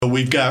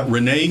We've got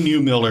Renae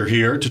Newmiller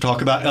here to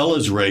talk about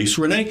Ella's race.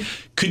 Renae,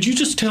 could you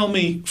just tell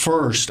me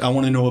first, I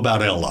want to know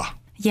about Ella.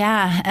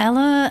 Yeah,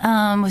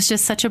 Ella was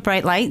just such a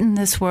bright light in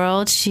this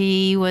world.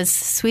 She was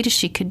sweet as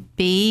she could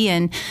be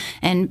and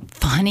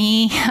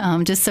funny,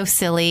 just so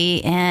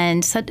silly,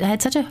 and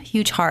had such a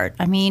huge heart.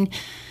 I mean,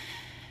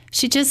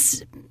 she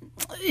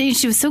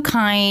was so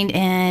kind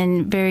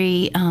and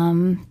very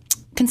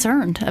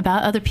concerned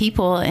about other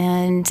people.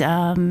 And,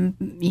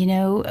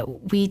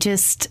 we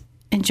just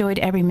enjoyed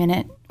every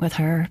minute with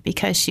her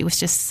because she was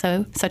just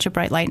such a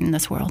bright light in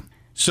this world.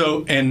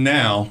 So, and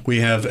now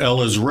we have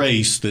Ella's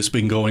race that's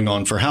been going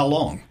on for how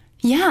long?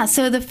 Yeah,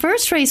 so the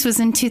first race was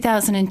in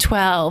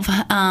 2012.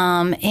 When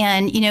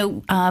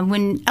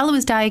Ella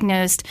was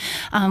diagnosed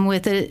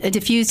with a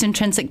diffuse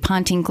intrinsic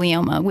pontine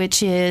glioma,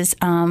 which is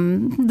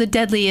the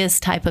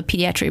deadliest type of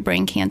pediatric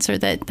brain cancer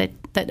that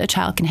a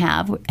child can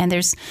have, and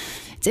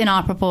it's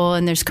inoperable,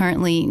 and there's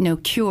currently no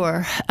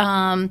cure.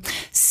 And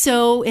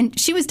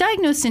she was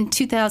diagnosed in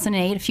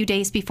 2008, a few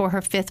days before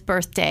her 5th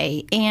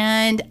birthday.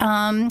 And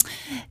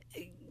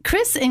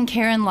Chris and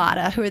Karen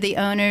Latta, who are the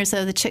owners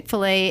of the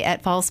Chick-fil-A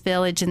at Falls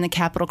Village and the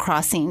Capitol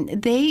Crossing,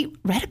 they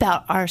read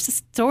about our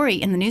story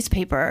in the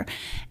newspaper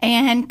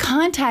and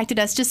contacted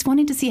us just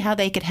wanting to see how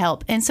they could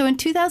help. And so in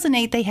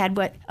 2008, they had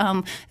what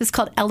is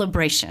called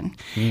Elabration.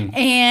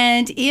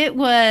 And it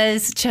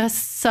was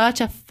just such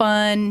a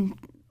fun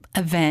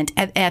event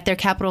at their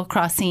Capitol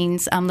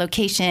Crossings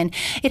location.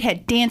 It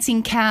had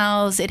dancing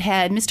cows, it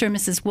had Mr. and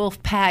Mrs.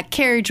 Wolfpack,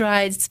 carriage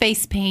rides,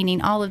 face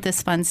painting, all of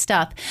this fun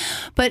stuff.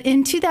 But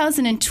in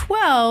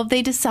 2012,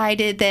 they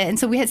decided that, and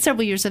so we had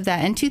several years of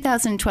that. In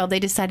 2012, they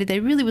decided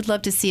they really would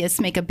love to see us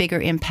make a bigger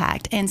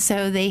impact. And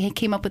so they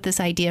came up with this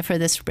idea for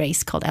this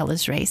race called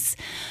Ella's Race.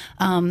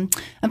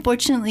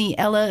 Unfortunately,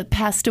 Ella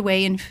passed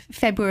away in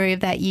February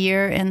of that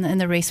year,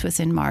 and the race was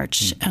in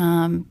March.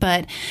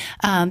 But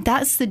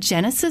that's the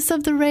genesis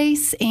of the race.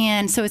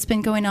 And so it's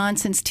been going on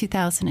since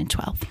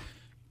 2012.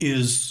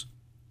 Is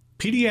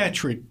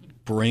pediatric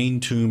brain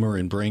tumor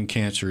and brain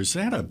cancer, is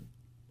that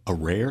a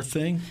rare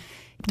thing?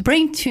 The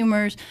brain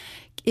tumors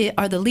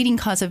are the leading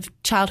cause of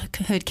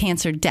childhood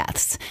cancer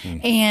deaths.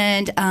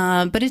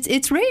 But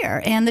it's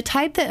rare. And the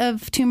type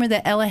of tumor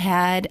that Ella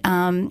had,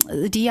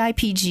 the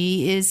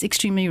DIPG, is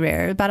extremely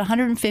rare. About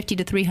 150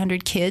 to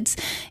 300 kids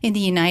in the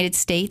United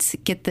States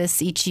get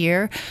this each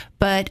year.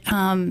 But,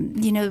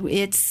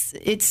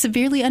 it's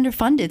severely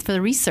underfunded for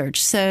the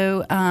research.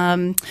 So,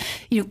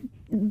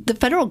 the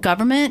federal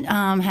government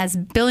has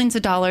billions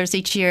of dollars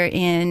each year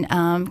in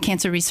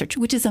cancer research,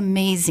 which is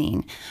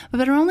amazing.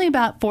 But only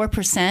about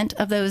 4%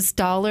 of those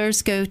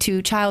dollars go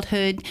to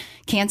childhood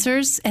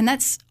cancers, and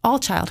that's all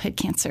childhood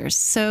cancers.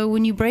 So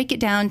when you break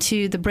it down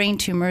to the brain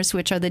tumors,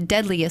 which are the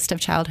deadliest of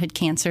childhood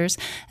cancers,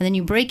 and then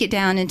you break it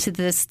down into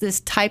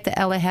this type that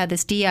Ella had,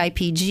 this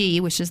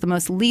DIPG, which is the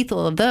most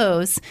lethal of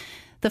those,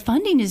 the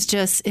funding is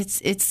just,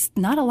 it's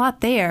not a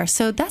lot there.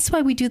 So that's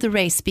why we do the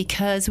race,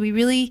 because we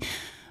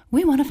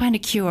want to find a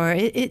cure.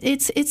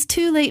 It's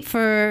too late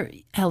for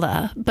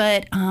Ella,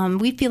 but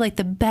we feel like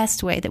the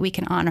best way that we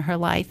can honor her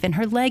life and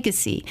her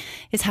legacy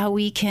is how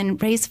we can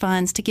raise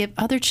funds to give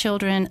other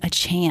children a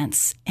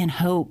chance and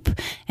hope,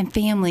 and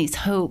families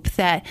hope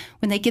that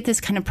when they get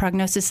this kind of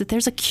prognosis, that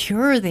there's a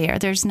cure there.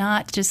 There's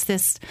not just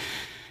this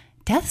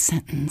death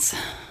sentence.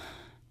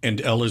 And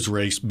Ella's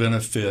Race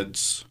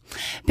benefits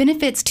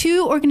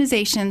two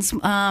organizations.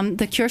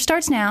 The Cure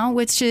Starts Now,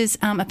 which is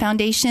a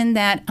foundation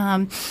that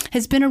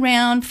has been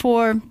around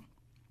for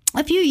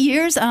a few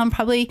years,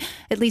 probably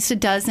at least a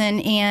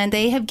dozen, and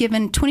they have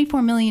given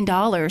 $24 million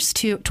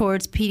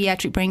towards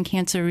pediatric brain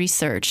cancer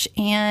research.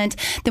 And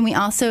then we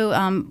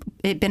also,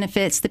 it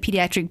benefits the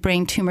Pediatric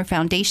Brain Tumor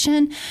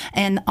Foundation,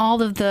 and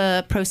all of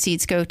the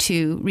proceeds go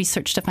to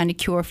research to find a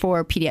cure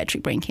for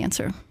pediatric brain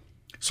cancer.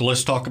 So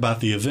let's talk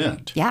about the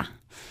event. Yeah.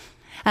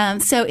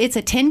 So it's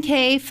a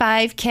 10K,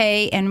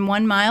 5K, and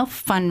 1 mile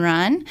fun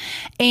run.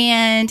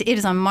 And it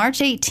is on March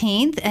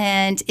 18th.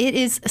 And it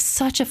is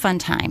such a fun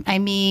time. I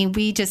mean,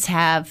 we just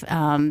have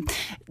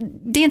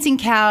dancing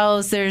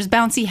cows, there's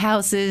bouncy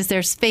houses,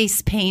 there's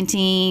face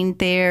painting,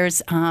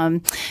 there's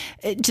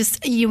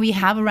we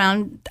have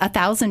around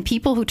 1,000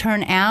 people who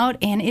turn out.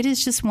 And it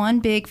is just one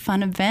big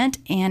fun event.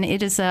 And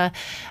it is a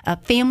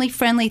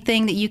family-friendly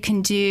thing that you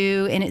can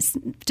do. And it's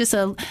just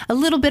a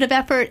little bit of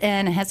effort,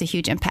 and it has a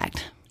huge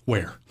impact.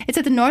 Where? It's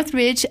at the North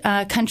Ridge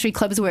Country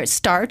Club is where it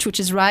starts, which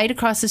is right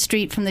across the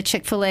street from the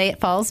Chick-fil-A at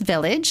Falls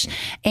Village.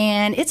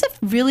 And it's a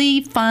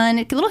really fun,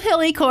 a little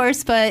hilly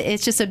course, but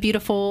it's just a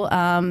beautiful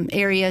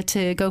area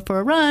to go for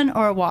a run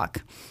or a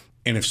walk.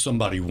 And if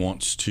somebody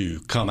wants to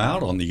come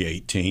out on the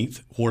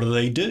 18th, what do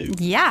they do?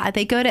 Yeah,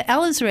 they go to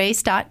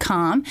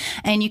ellasrace.com,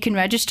 and you can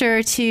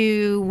register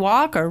to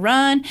walk or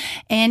run,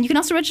 and you can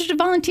also register to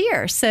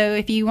volunteer. So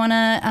if you want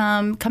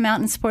to come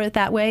out and support it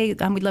that way,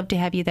 we'd love to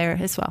have you there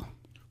as well.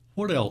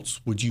 What else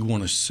would you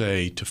want to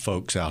say to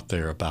folks out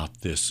there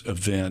about this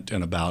event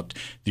and about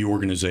the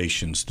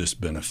organizations this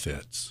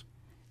benefits?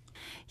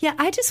 Yeah,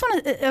 I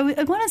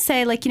want to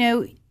say,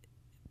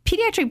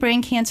 pediatric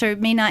brain cancer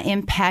may not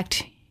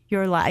impact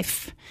your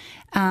life.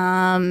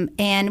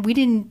 And we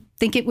didn't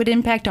think it would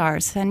impact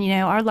ours. And,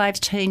 our lives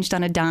changed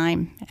on a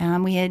dime.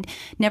 We had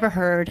never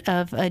heard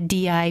of a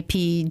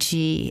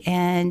DIPG.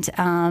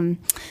 And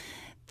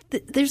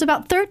there's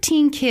about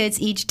 13 kids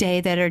each day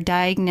that are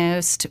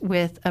diagnosed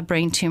with a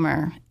brain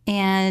tumor.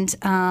 And,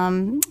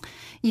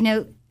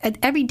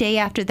 every day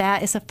after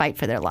that is a fight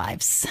for their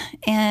lives.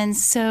 And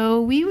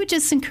so we would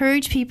just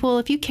encourage people,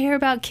 if you care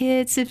about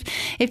kids,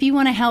 if you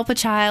want to help a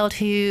child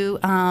who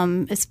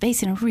is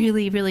facing a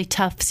really, really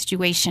tough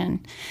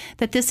situation,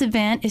 that this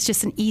event is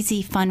just an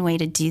easy, fun way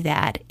to do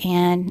that.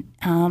 And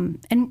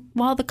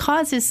while the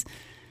cause is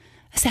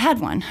a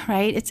sad one,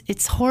 right?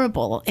 It's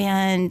horrible.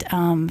 And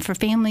for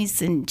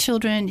families and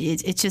children,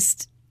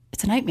 it's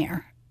a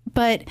nightmare.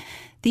 But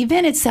the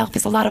event itself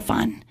is a lot of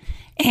fun.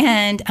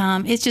 And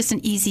it's just an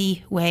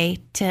easy way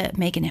to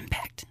make an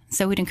impact.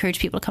 So we'd encourage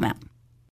people to come out.